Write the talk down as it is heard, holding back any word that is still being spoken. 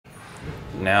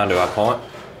Now do I pull it?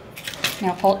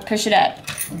 Now push it up.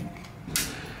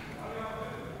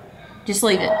 Just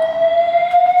leave it.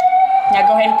 Now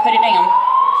go ahead and put it down.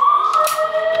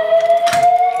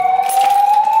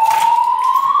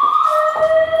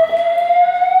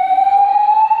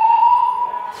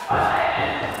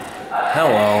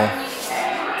 Hello.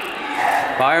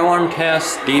 Fire alarm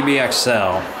test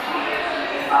DBXL.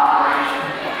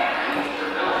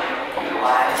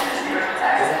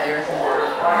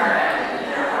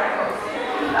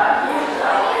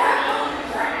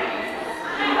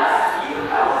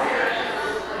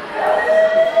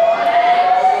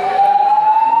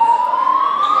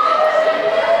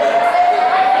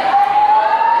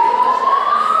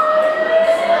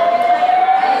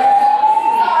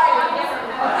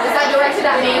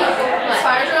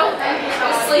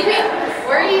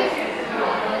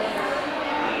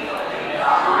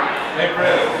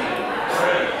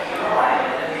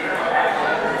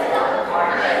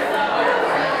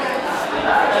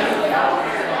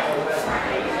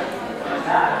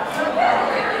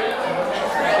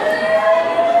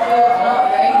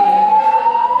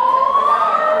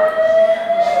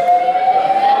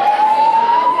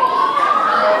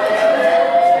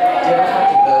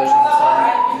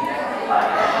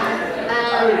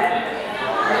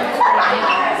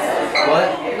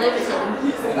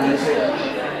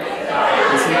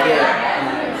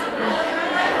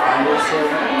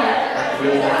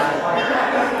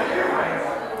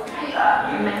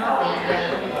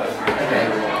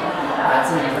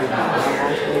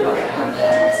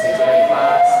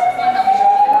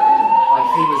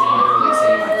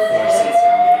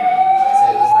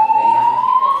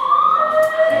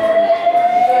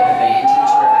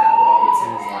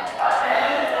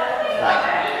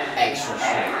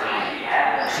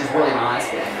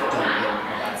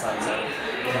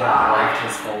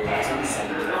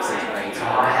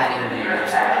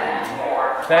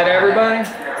 That everybody?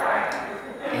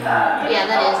 Yeah,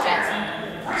 that is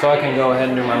Jackson. So I can go ahead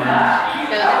and do my mine?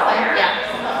 Go that way?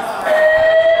 Yeah.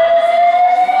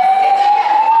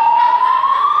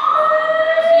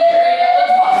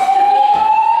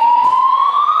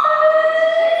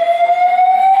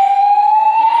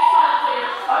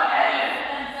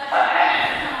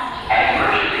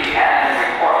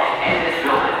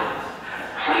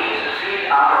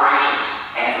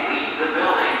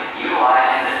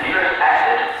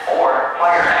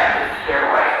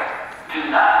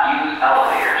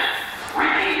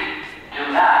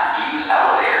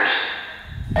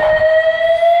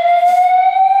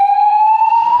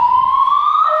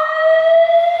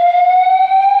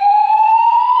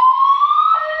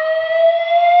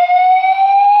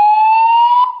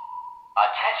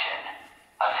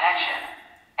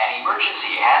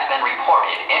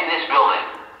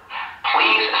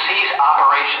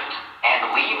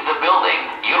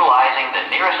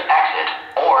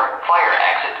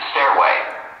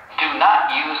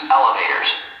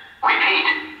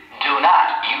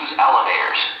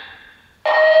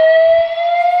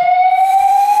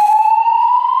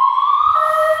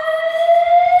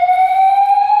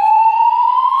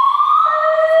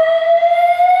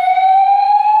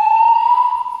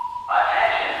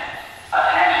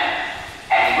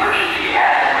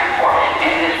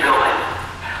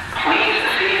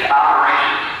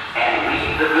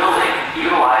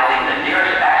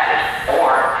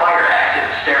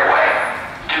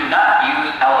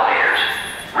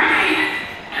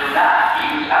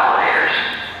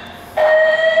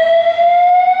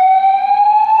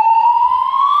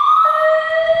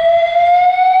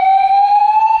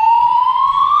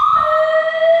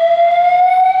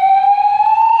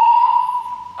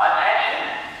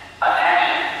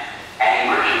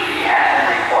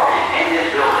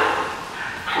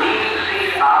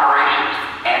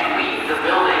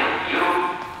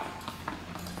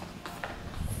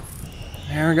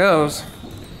 There it goes.